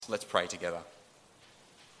Let's pray together.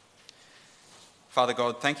 Father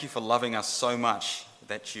God, thank you for loving us so much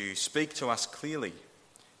that you speak to us clearly.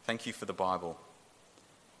 Thank you for the Bible.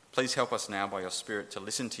 Please help us now by your Spirit to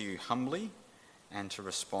listen to you humbly and to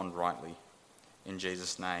respond rightly. In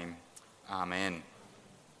Jesus' name, amen.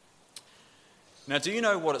 Now, do you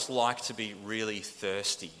know what it's like to be really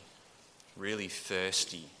thirsty? Really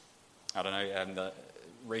thirsty. I don't know, in the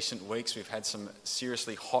recent weeks we've had some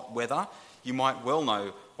seriously hot weather. You might well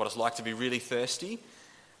know what it's like to be really thirsty.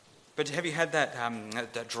 But have you had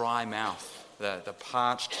that dry mouth, the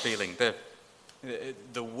parched feeling,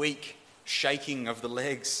 the weak shaking of the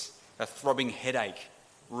legs, a throbbing headache,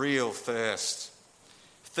 real thirst?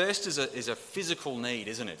 Thirst is a physical need,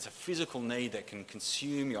 isn't it? It's a physical need that can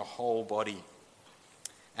consume your whole body.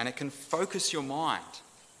 And it can focus your mind.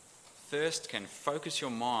 Thirst can focus your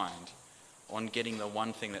mind on getting the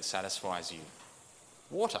one thing that satisfies you.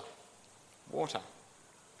 Water.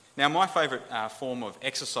 Now, my favourite form of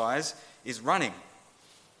exercise is running.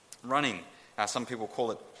 Some people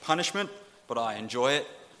call it punishment, but I enjoy it.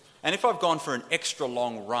 And if I've gone for an extra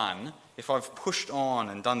long run, if I've pushed on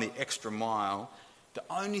and done the extra mile, the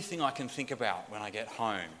only thing I can think about when I get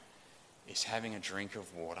home is having a drink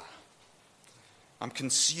of water. I'm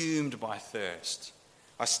consumed by thirst.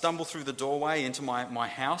 I stumble through the doorway into my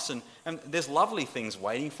house and there's lovely things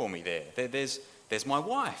waiting for me there. There's my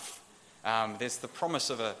wife. There's the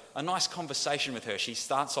promise of a nice conversation with her. She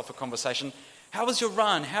starts off a conversation. How was your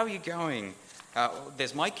run? How are you going?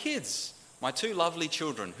 There's my kids, my two lovely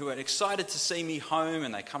children who are excited to see me home,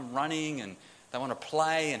 and they come running and they want to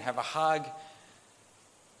play and have a hug.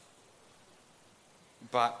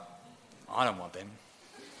 But I don't want them.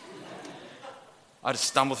 I just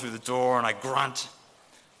stumble through the door and I grunt.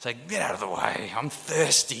 Say, get out of the way, I'm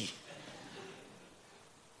thirsty.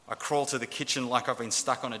 I crawl to the kitchen like I've been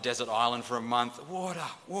stuck on a desert island for a month.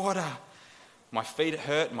 Water. My feet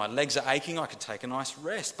hurt and my legs are aching. I could take a nice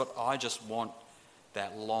rest, but I just want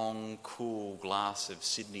that long, cool glass of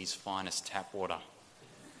Sydney's finest tap water.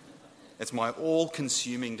 It's my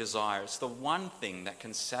all-consuming desire. It's the one thing that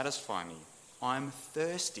can satisfy me. I'm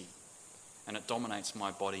thirsty, and it dominates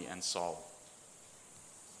my body and soul.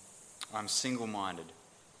 I'm single-minded.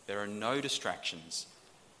 There are no distractions.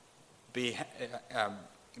 Be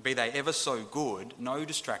they ever so good, no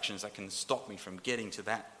distractions that can stop me from getting to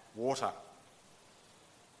that water.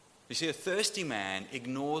 You see, a thirsty man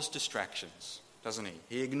ignores distractions, doesn't he?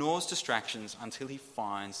 He ignores distractions until he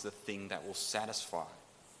finds the thing that will satisfy.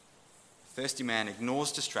 A thirsty man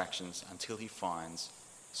ignores distractions until he finds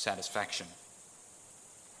satisfaction.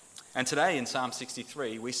 And today in Psalm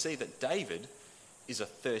 63, we see that David is a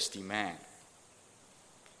thirsty man.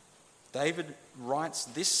 David writes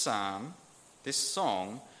this psalm, this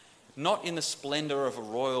song, not in the splendour of a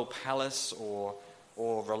royal palace or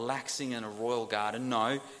relaxing in a royal garden.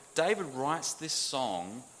 No, David writes this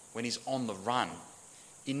song when he's on the run,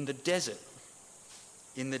 in the desert,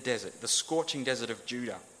 the scorching desert of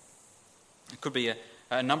Judah. It could be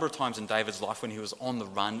a number of times in David's life when he was on the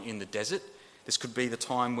run in the desert. This could be the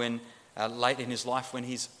time when, late in his life, when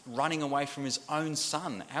he's running away from his own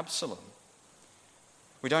son, Absalom.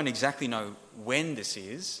 We don't exactly know when this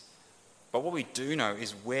is, but what we do know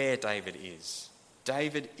is where David is.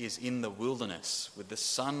 David is in the wilderness with the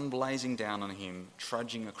sun blazing down on him,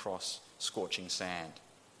 trudging across scorching sand.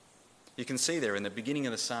 You can see there in the beginning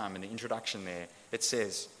of the psalm, in the introduction there, it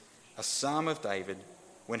says, a psalm of David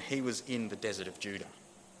when he was in the desert of Judah.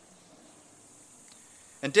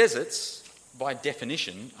 And deserts, by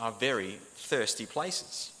definition, are very thirsty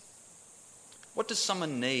places. What does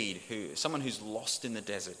someone need, someone who's lost in the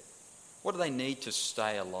desert? What do they need to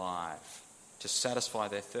stay alive, to satisfy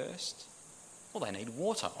their thirst? Well, they need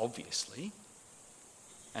water, obviously.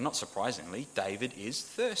 And not surprisingly, David is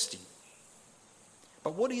thirsty.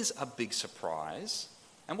 But what is a big surprise?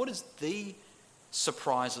 And what is the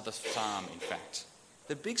surprise of the psalm, in fact?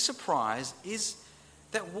 The big surprise is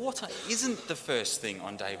that water isn't the first thing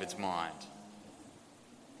on David's mind.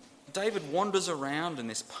 David wanders around in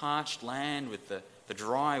this parched land with the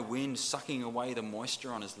dry wind sucking away the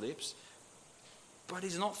moisture on his lips, but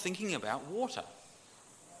he's not thinking about water.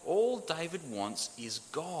 All David wants is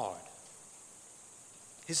God.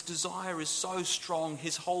 His desire is so strong,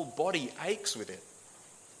 his whole body aches with it.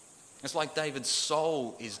 It's like David's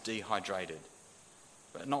soul is dehydrated,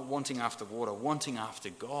 but not wanting after water, wanting after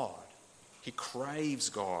God. He craves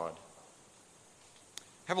God.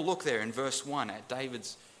 Have a look there in verse 1 at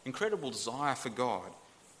David's incredible desire for God.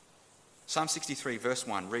 Psalm 63, verse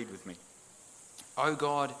 1, read with me. O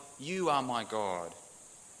God, you are my God.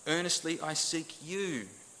 Earnestly I seek you.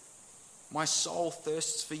 My soul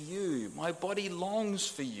thirsts for you. My body longs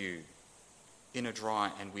for you in a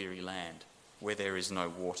dry and weary land where there is no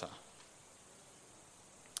water.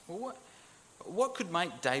 Well, what could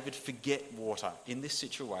make David forget water in this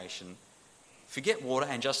situation? Forget water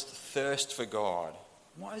and just thirst for God?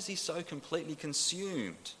 Why is he so completely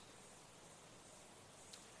consumed?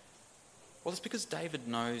 Well, it's because David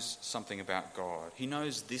knows something about God. He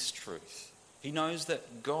knows this truth. He knows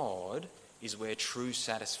that God is where true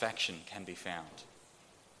satisfaction can be found.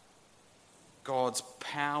 God's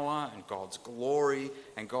power and God's glory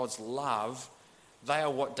and God's love, they are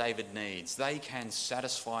what David needs. They can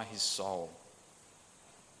satisfy his soul.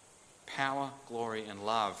 Power, glory, and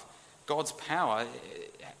love. God's power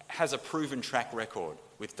has a proven track record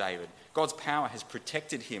with David. God's power has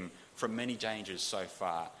protected him from many dangers so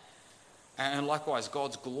far. And likewise,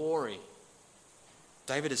 God's glory.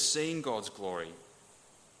 David has seen God's glory.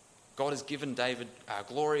 God has given David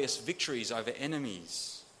glorious victories over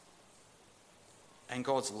enemies. And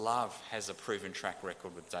God's love has a proven track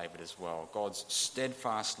record with David as well. God's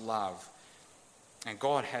steadfast love. And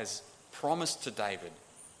God has promised to David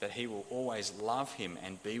that he will always love him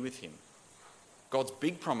and be with him. God's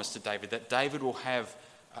big promise to David that David will have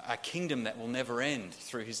a kingdom that will never end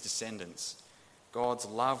through his descendants. God's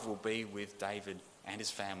love will be with David and his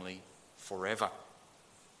family forever.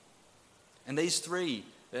 And these three,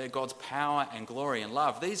 God's power and glory and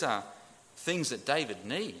love, these are things that David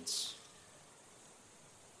needs.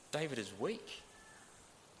 David is weak.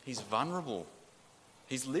 He's vulnerable.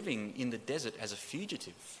 He's living in the desert as a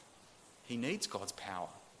fugitive. He needs God's power.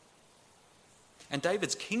 And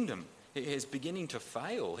David's kingdom is beginning to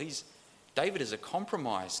fail. David is a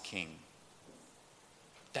compromised king.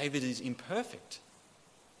 David is imperfect,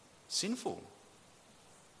 sinful.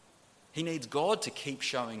 He needs God to keep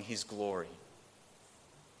showing his glory.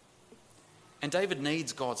 And David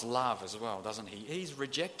needs God's love as well, doesn't he? He's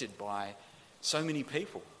rejected by so many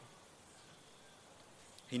people.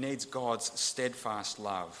 He needs God's steadfast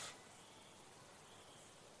love.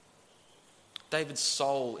 David's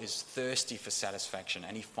soul is thirsty for satisfaction,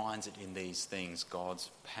 and he finds it in these things: God's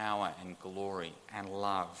power and glory and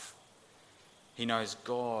love. He knows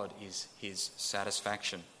God is his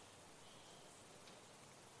satisfaction.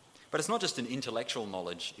 But it's not just an intellectual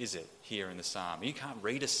knowledge, is it, here in the psalm? You can't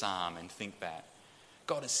read a psalm and think that.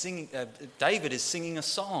 David is singing a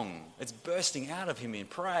song. It's bursting out of him in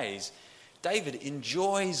praise. David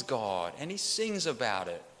enjoys God and he sings about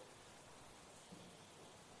it.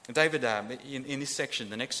 David, in this section,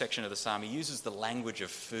 the next section of the psalm, he uses the language of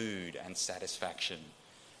food and satisfaction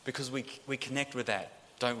because we connect with that,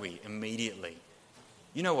 don't we, immediately.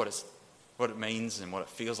 You know what it means and what it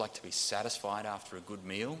feels like to be satisfied after a good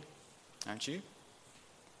meal, don't you?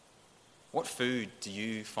 What food do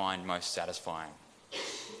you find most satisfying?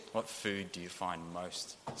 What food do you find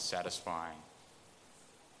most satisfying?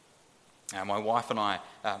 My wife and I,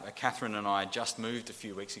 Catherine and I, just moved a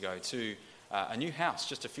few weeks ago to a new house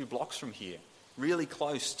just a few blocks from here, really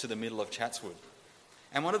close to the middle of Chatswood.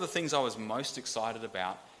 And one of the things I was most excited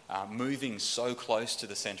about moving so close to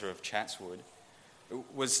the centre of Chatswood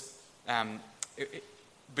was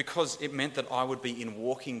because it meant that I would be in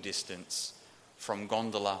walking distance from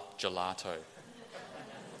Gondola Gelato.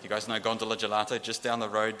 You guys know Gondola Gelato, just down the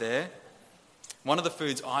road there? One of the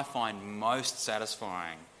foods I find most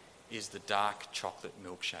satisfying is the dark chocolate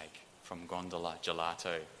milkshake from Gondola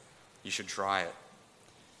Gelato. You should try it.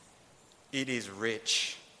 It is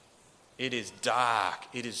rich. It is dark.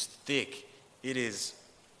 It is thick. It is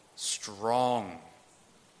strong.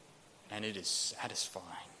 And it is satisfying.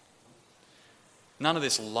 None of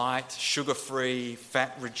this light, sugar-free,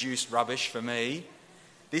 fat-reduced rubbish for me.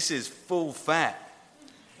 This is full fat.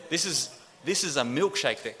 This is a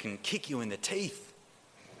milkshake that can kick you in the teeth.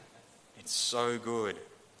 It's so good.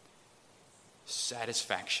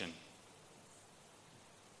 Satisfaction.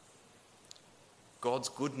 God's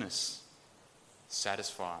goodness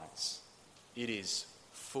satisfies. It is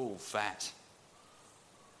full fat.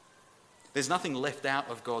 There's nothing left out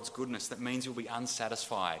of God's goodness that means you'll be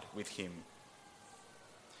unsatisfied with him.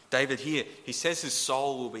 David here, he says his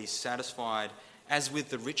soul will be satisfied as with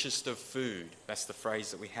the richest of food. That's the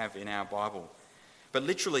phrase that we have in our Bible. But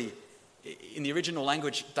literally, in the original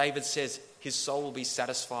language, David says his soul will be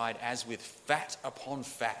satisfied as with fat upon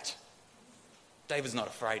fat. David's not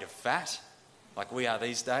afraid of fat like we are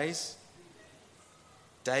these days.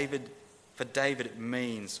 For David, it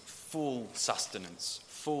means full sustenance,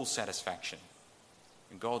 full satisfaction.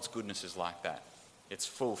 And God's goodness is like that. It's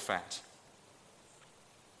full fat.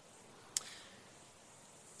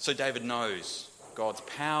 So David knows God's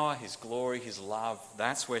power, his glory, his love,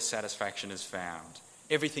 that's where satisfaction is found.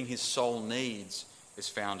 Everything his soul needs is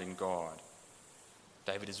found in God.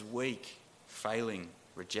 David is weak, failing,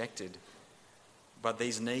 rejected, but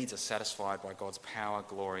these needs are satisfied by God's power,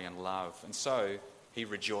 glory, and love. And so he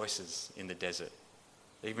rejoices in the desert,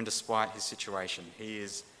 even despite his situation.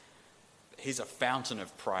 He's a fountain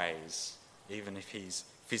of praise, even if he's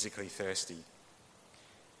physically thirsty.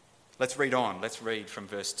 Let's read on. Let's read from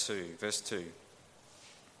verse 2. Verse 2.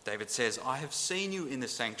 David says, I have seen you in the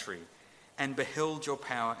sanctuary and beheld your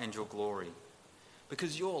power and your glory.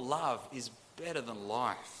 Because your love is better than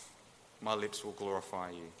life, my lips will glorify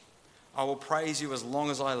you. I will praise you as long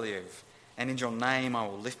as I live, and in your name I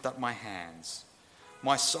will lift up my hands.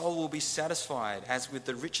 My soul will be satisfied as with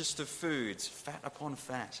the richest of foods, fat upon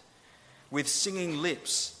fat. With singing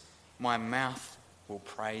lips, my mouth will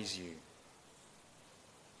praise you.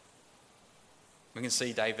 We can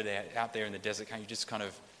see David out there in the desert, can't you? Just kind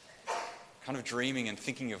of dreaming and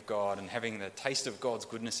thinking of God and having the taste of God's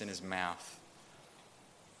goodness in his mouth.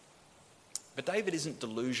 But David isn't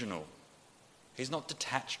delusional. He's not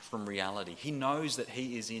detached from reality. He knows that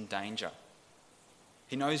he is in danger.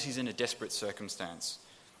 He knows he's in a desperate circumstance.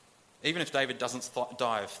 Even if David doesn't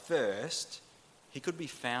die of thirst, he could be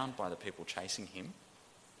found by the people chasing him.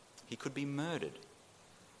 He could be murdered.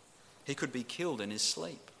 He could be killed in his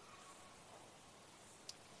sleep.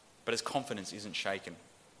 But his confidence isn't shaken.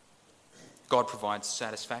 God provides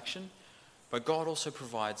satisfaction, but God also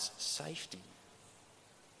provides safety.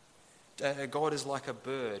 God is like a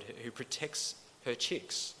bird who protects her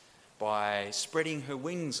chicks by spreading her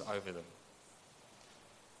wings over them.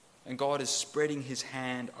 And God is spreading his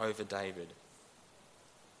hand over David.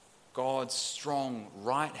 God's strong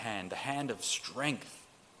right hand, the hand of strength,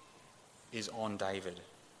 is on David.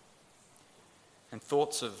 And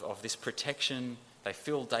thoughts of this protection, they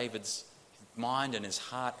fill David's mind and his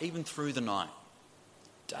heart, even through the night.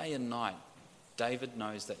 Day and night, David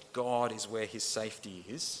knows that God is where his safety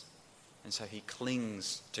is, and so he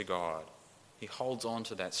clings to God. He holds on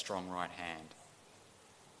to that strong right hand.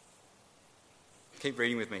 Keep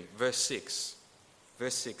reading with me. Verse 6.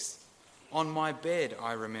 Verse 6. On my bed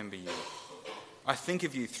I remember you. I think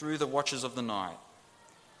of you through the watches of the night.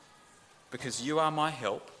 Because you are my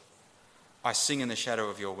help, I sing in the shadow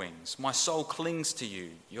of your wings. My soul clings to you.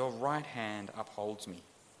 Your right hand upholds me.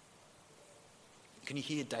 Can you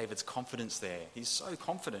hear David's confidence there? He's so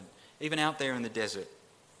confident, even out there in the desert.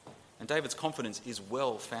 And David's confidence is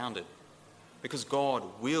well founded because God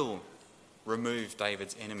will remove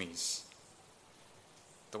David's enemies.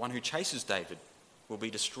 The one who chases David will be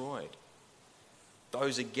destroyed.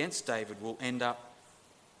 Those against David will end up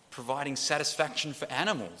providing satisfaction for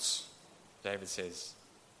animals, David says.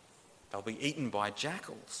 They'll be eaten by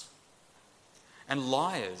jackals. And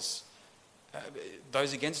liars,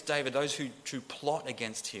 those against David, those who plot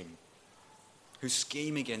against him, who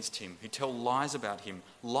scheme against him, who tell lies about him,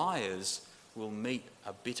 liars will meet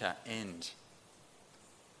a bitter end.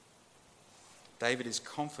 David is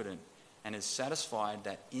confident and is satisfied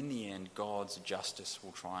that in the end God's justice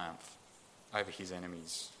will triumph over his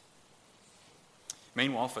enemies.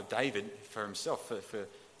 Meanwhile, for David, for himself,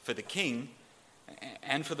 for the king,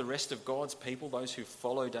 and for the rest of God's people, those who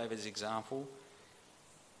follow David's example,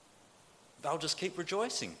 they'll just keep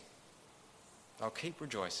rejoicing. They'll keep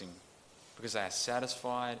rejoicing because they are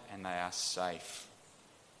satisfied and they are safe.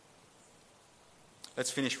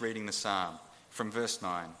 Let's finish reading the psalm from verse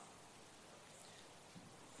 9.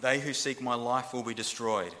 They who seek my life will be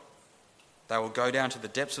destroyed. They will go down to the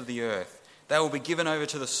depths of the earth. They will be given over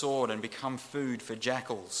to the sword and become food for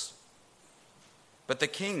jackals. But the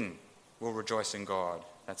king will rejoice in God.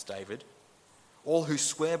 That's David. All who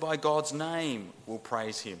swear by God's name will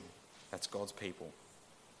praise him. That's God's people.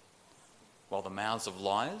 While the mouths of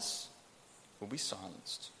liars will be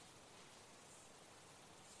silenced.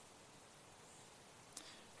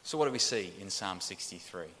 So what do we see in Psalm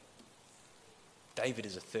 63? David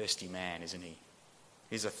is a thirsty man, isn't he?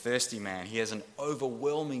 He's a thirsty man. He has an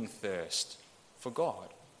overwhelming thirst for God.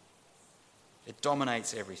 It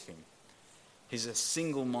dominates everything. He's a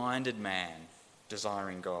single-minded man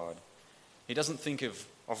desiring God. He doesn't think of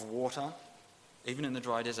water, even in the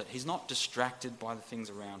dry desert. He's not distracted by the things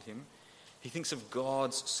around him. He thinks of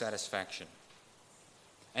God's satisfaction.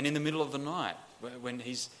 And in the middle of the night, when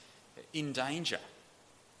he's in danger,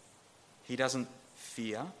 he doesn't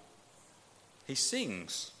fear. He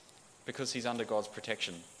sings because he's under God's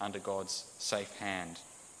protection, under God's safe hand.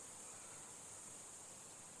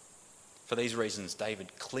 For these reasons,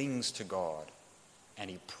 David clings to God and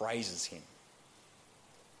he praises him.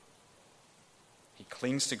 He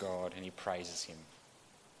clings to God and he praises him.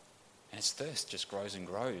 And his thirst just grows and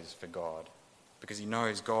grows for God because he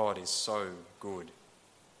knows God is so good.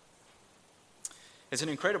 It's an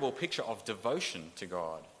incredible picture of devotion to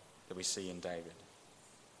God that we see in David.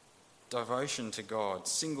 Devotion to God,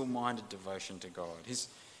 single-minded devotion to God.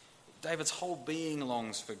 David's whole being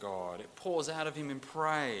longs for God. It pours out of him in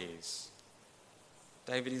praise.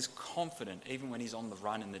 David is confident even when he's on the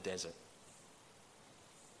run in the desert.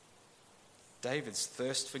 David's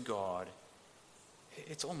thirst for God,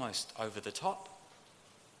 it's almost over the top.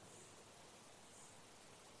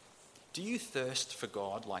 Do you thirst for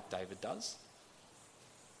God like David does?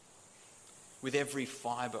 With every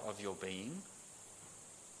fibre of your being?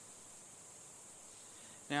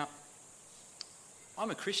 Now,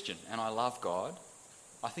 I'm a Christian and I love God.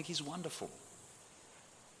 I think he's wonderful.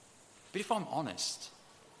 But if I'm honest,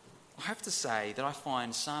 I have to say that I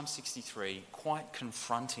find Psalm 63 quite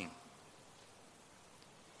confronting.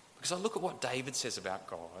 Because I look at what David says about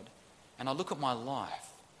God and I look at my life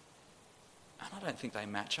and I don't think they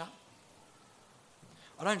match up.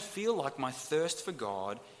 I don't feel like my thirst for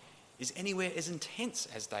God is anywhere as intense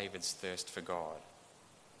as David's thirst for God.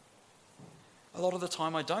 A lot of the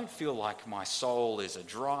time I don't feel like my soul is a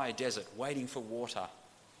dry desert waiting for water,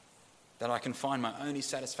 that I can find my only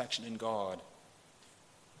satisfaction in God.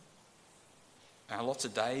 And lots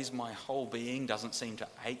of days my whole being doesn't seem to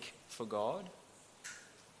ache for God.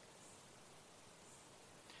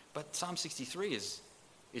 But Psalm 63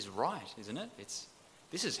 is right, isn't it?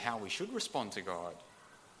 This is how we should respond to God.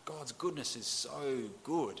 God's goodness is so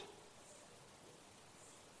good.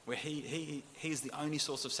 Where he is the only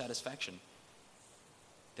source of satisfaction.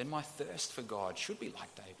 Then my thirst for God should be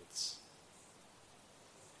like David's.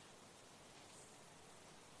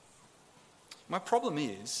 My problem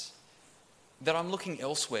is that I'm looking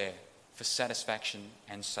elsewhere for satisfaction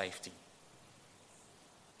and safety.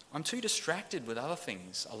 I'm too distracted with other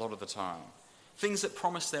things a lot of the time. Things that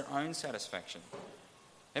promise their own satisfaction.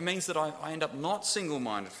 It means that I end up not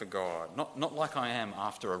single-minded for God, not like I am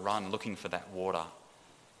after a run looking for that water.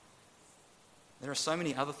 There are so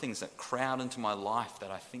many other things that crowd into my life that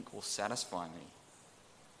I think will satisfy me.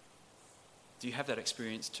 Do you have that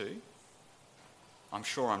experience too? I'm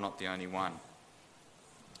sure I'm not the only one.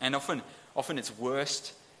 And often it's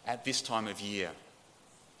worst at this time of year.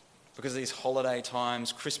 Because these holiday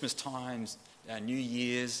times, Christmas times, New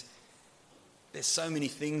Year's, there's so many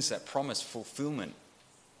things that promise fulfillment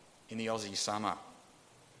in the Aussie summer.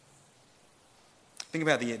 Think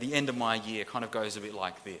about the end of my year kind of goes a bit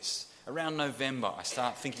like this. Around November, I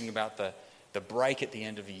start thinking about the break at the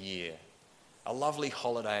end of the year, a lovely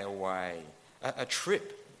holiday away, a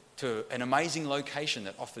trip to an amazing location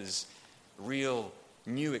that offers real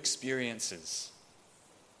new experiences,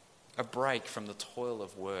 a break from the toil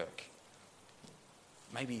of work.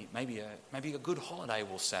 Maybe a good holiday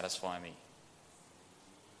will satisfy me.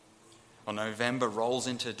 Well, November rolls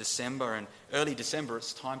into December, and early December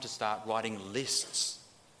it's time to start writing lists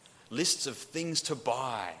of things to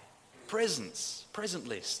buy, present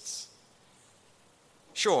lists.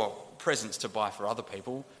 Sure, presents to buy for other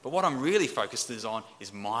people, but what I'm really focused on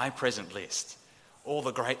is my present list. All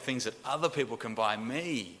the great things that other people can buy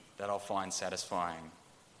me that I'll find satisfying.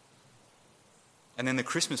 And then the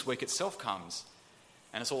Christmas week itself comes,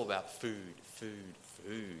 and it's all about food.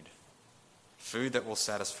 Food that will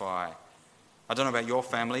satisfy. I don't know about your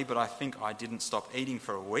family, but I think I didn't stop eating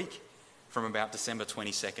for a week from about December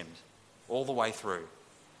 22nd, all the way through.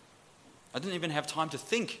 I didn't even have time to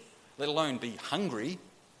think, let alone be hungry.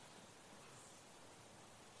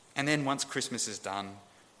 And then once Christmas is done,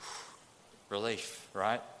 relief,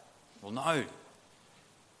 right? Well, no.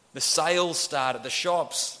 The sales start at the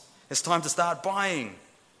shops. It's time to start buying.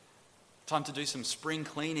 Time to do some spring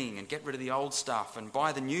cleaning and get rid of the old stuff and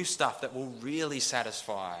buy the new stuff that will really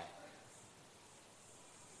satisfy.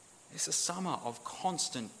 It's a summer of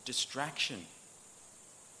constant distraction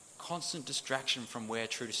from where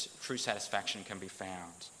true satisfaction can be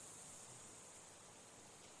found.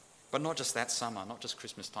 But not just that summer, not just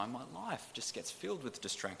Christmas time, my life just gets filled with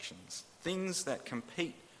distractions, things that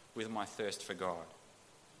compete with my thirst for God.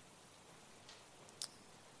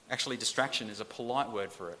 Actually, distraction is a polite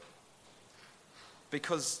word for it.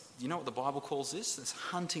 Because you know what the Bible calls this? It's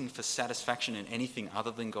hunting for satisfaction in anything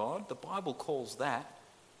other than God. The Bible calls that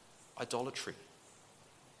idolatry.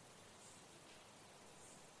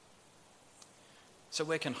 So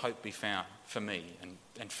where can hope be found for me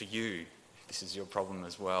and for you? This is your problem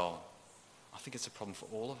as well. I think it's a problem for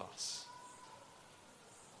all of us.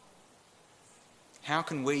 How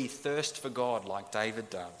can we thirst for God like David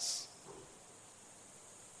does?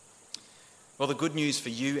 Well, the good news for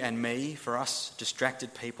you and me, for us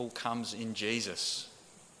distracted people, comes in Jesus.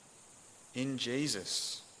 In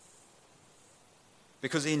Jesus.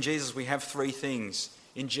 Because in Jesus we have three things.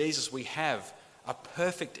 In Jesus we have a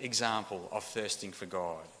perfect example of thirsting for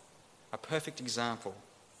God. A perfect example.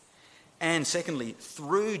 And secondly,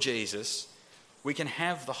 through Jesus, we can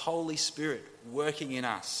have the Holy Spirit working in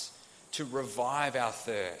us to revive our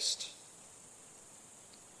thirst.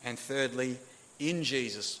 And thirdly, in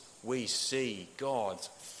Jesus, we see God's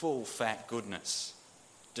full fat goodness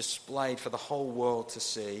displayed for the whole world to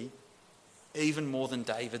see, even more than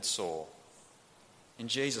David saw. In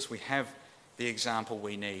Jesus, we have the example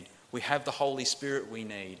we need. We have the Holy Spirit we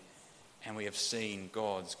need, and we have seen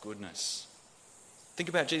God's goodness. Think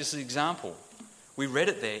about Jesus' example. We read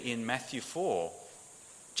it there in Matthew 4.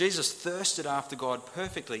 Jesus thirsted after God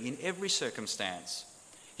perfectly in every circumstance.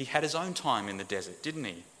 He had his own time in the desert, didn't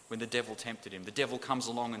he? When the devil tempted him. The devil comes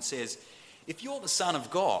along and says, if you're the Son of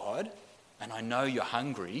God, and I know you're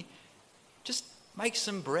hungry, just make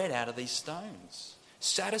some bread out of these stones.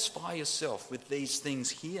 Satisfy yourself with these things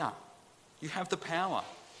here. You have the power.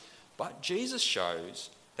 But Jesus shows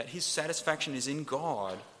that his satisfaction is in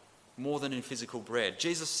God more than in physical bread.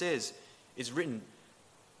 Jesus says, it's written,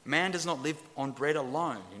 man does not live on bread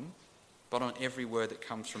alone, but on every word that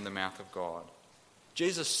comes from the mouth of God.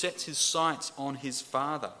 Jesus sets his sights on his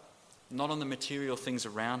Father, not on the material things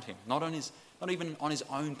around him, not even on his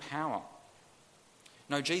own power.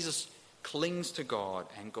 No, Jesus clings to God,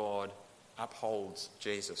 and God upholds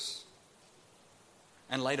Jesus.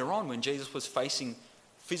 And later on, when Jesus was facing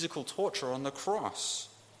physical torture on the cross,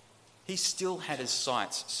 he still had his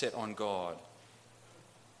sights set on God.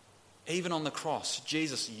 Even on the cross,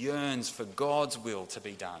 Jesus yearns for God's will to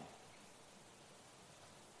be done.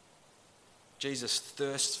 Jesus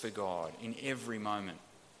thirsts for God in every moment,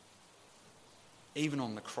 even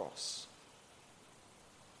on the cross.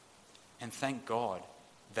 And thank God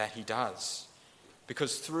that he does.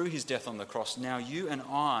 Because through his death on the cross, now you and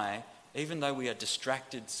I, even though we are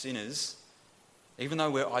distracted sinners, even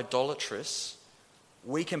though we're idolatrous,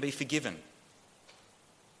 we can be forgiven.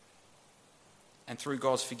 And through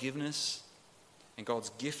God's forgiveness and God's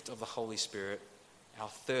gift of the Holy Spirit, our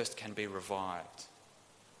thirst can be revived.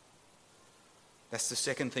 That's the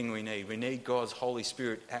second thing we need. We need God's Holy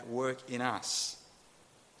Spirit at work in us.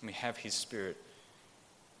 And we have his Spirit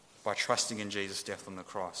by trusting in Jesus' death on the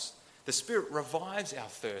cross. The Spirit revives our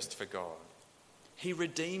thirst for God. He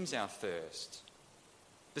redeems our thirst.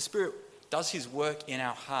 The Spirit does his work in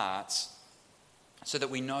our hearts so that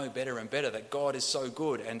we know better and better that God is so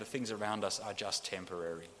good and the things around us are just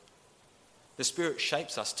temporary. The Spirit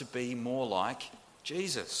shapes us to be more like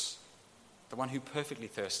Jesus, the one who perfectly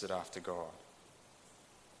thirsted after God.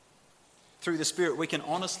 Through the Spirit, we can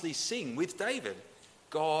honestly sing with David,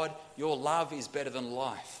 God, your love is better than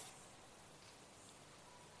life.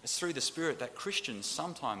 It's through the Spirit that Christians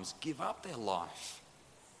sometimes give up their life,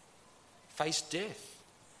 face death,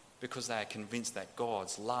 because they are convinced that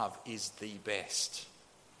God's love is the best,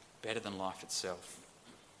 better than life itself.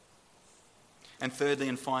 And thirdly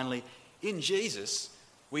and finally, in Jesus,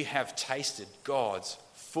 we have tasted God's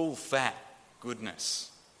full fat goodness.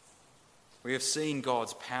 We have seen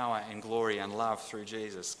God's power and glory and love through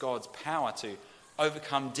Jesus. God's power to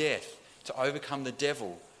overcome death, to overcome the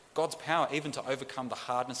devil. God's power even to overcome the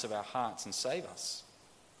hardness of our hearts and save us.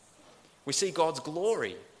 We see God's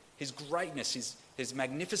glory, his greatness, his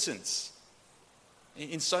magnificence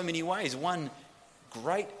in so many ways. One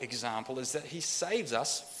great example is that he saves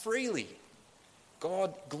us freely.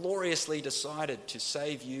 God gloriously decided to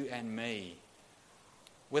save you and me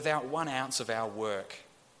without 1 ounce of our work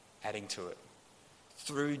adding to it.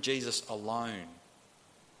 Through Jesus alone.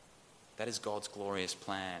 That is God's glorious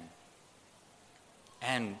plan.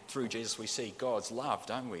 And through Jesus we see God's love,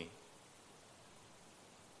 don't we?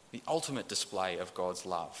 The ultimate display of God's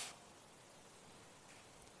love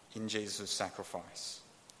in Jesus' sacrifice.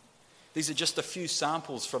 These are just a few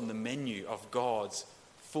samples from the menu of God's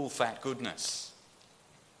full fat goodness.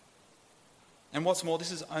 And what's more,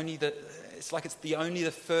 this is only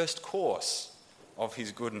the first course of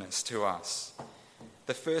his goodness to us.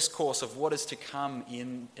 The first course of what is to come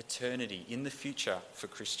in eternity, in the future for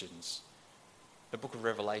Christians. The book of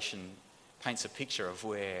Revelation paints a picture of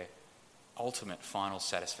where ultimate final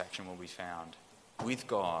satisfaction will be found with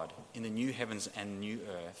God in the new heavens and new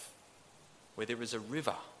earth, where there is a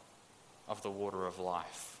river of the water of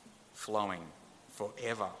life flowing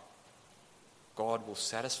forever. God will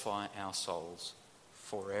satisfy our souls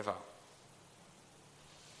forever.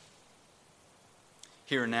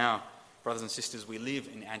 Here and now, brothers and sisters, we live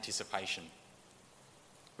in anticipation.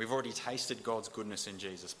 We've already tasted God's goodness in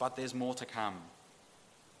Jesus, but there's more to come.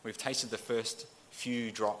 We've tasted the first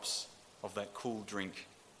few drops of that cool drink.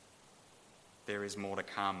 There is more to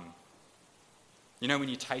come. You know, when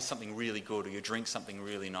you taste something really good or you drink something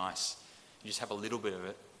really nice, You just have a little bit of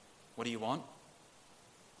it. What do you want?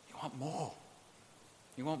 You want more.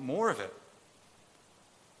 You want more of it.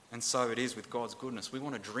 And so it is with God's goodness. We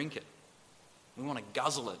want to drink it. We want to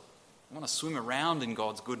guzzle it. We want to swim around in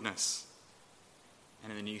God's goodness.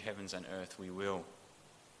 And in the new heavens and earth we will.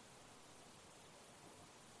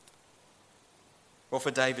 Well,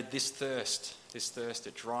 for David, this thirst,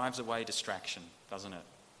 it drives away distraction, doesn't it?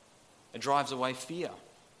 It drives away fear.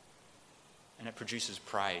 And it produces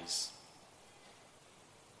praise.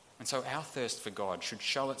 And so our thirst for God should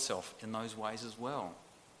show itself in those ways as well.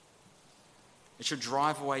 It should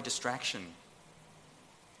drive away distraction.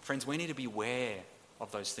 Friends, we need to beware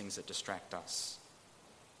of those things that distract us.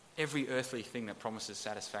 Every earthly thing that promises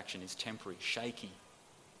satisfaction is temporary, shaky.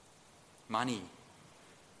 Money,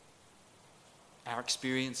 our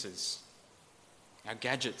experiences, our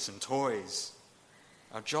gadgets and toys,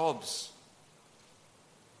 our jobs,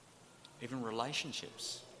 even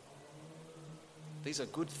relationships. These are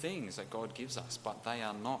good things that God gives us, but they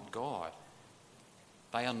are not God.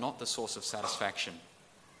 They are not the source of satisfaction.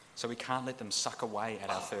 So we can't let them suck away at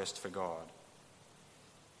our thirst for God.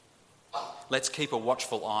 Let's keep a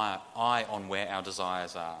watchful eye on where our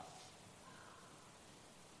desires are.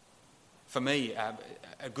 For me,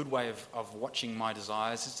 a good way of watching my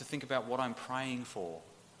desires is to think about what I'm praying for.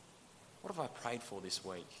 What have I prayed for this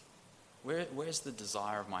week? Where's the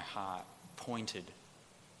desire of my heart pointed?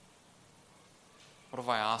 What have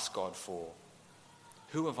I asked God for?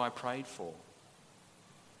 Who have I prayed for?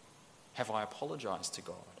 Have I apologized to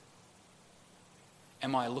God?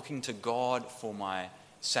 Am I looking to God for my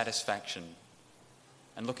satisfaction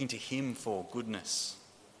and looking to Him for goodness?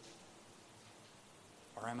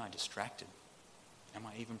 Or am I distracted? Am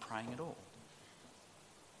I even praying at all?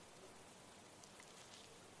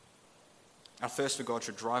 Our thirst for God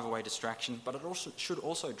should drive away distraction, but it should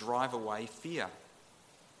also drive away fear.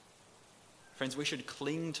 Friends, we should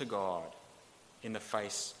cling to God in the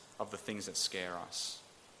face of the things that scare us.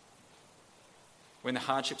 When the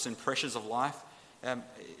hardships and pressures of life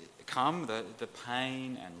come, the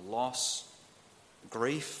pain and loss,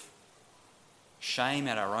 grief, shame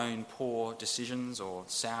at our own poor decisions or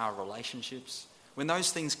sour relationships, when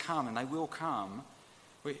those things come, and they will come,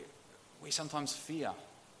 we sometimes fear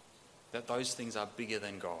that those things are bigger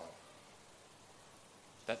than God,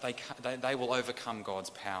 that they will overcome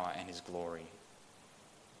God's power and His glory.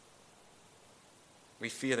 We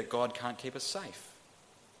fear that God can't keep us safe.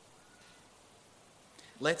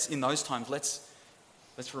 In those times, let's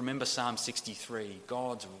remember Psalm 63.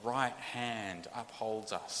 God's right hand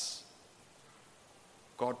upholds us.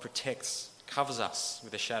 God protects, covers us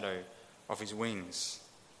with the shadow of His wings.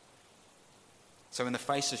 So in the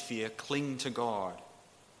face of fear, cling to God.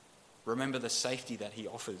 Remember the safety that He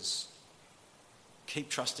offers. Keep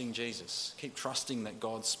trusting Jesus. Keep trusting that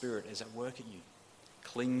God's Spirit is at work at you.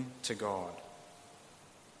 Cling to God.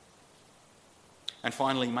 And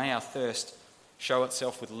finally, may our thirst show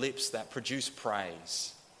itself with lips that produce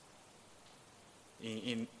praise.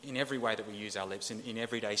 In every way that we use our lips, in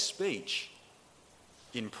everyday speech,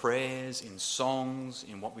 in prayers, in songs,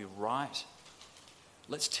 in what we write.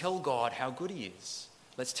 Let's tell God how good He is.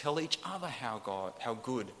 Let's tell each other how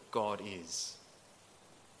good God is.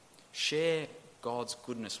 Share God's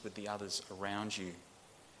goodness with the others around you.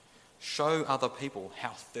 Show other people how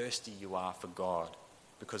thirsty you are for God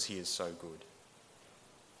because He is so good.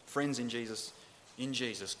 Friends, in Jesus,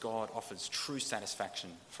 God offers true satisfaction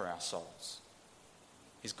for our souls.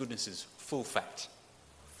 His goodness is full fat.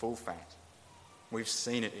 Full fat. We've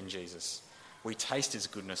seen it in Jesus. We taste His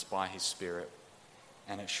goodness by His Spirit,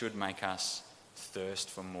 and it should make us thirst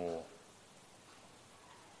for more.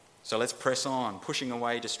 So let's press on, pushing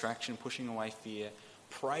away distraction, pushing away fear,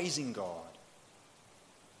 praising God,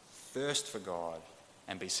 thirst for God,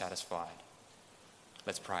 and be satisfied.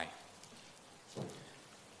 Let's pray.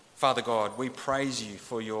 Father God, we praise You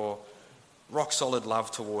for Your rock-solid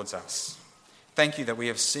love towards us. Thank You that we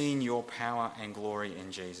have seen Your power and glory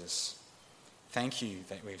in Jesus. Thank You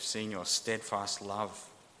that we have seen Your steadfast love.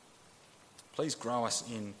 Please grow us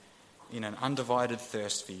in an undivided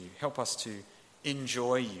thirst for You. Help us to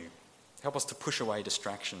enjoy You. Help us to push away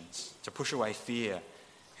distractions, to push away fear.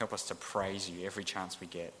 Help us to praise You every chance we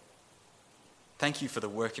get. Thank You for the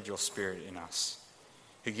work of Your Spirit in us,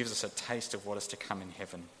 who gives us a taste of what is to come in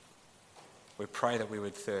heaven. We pray that we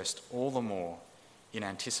would thirst all the more in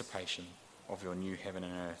anticipation of Your new heaven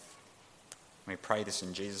and earth. We pray this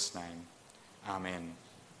in Jesus' name. Amen.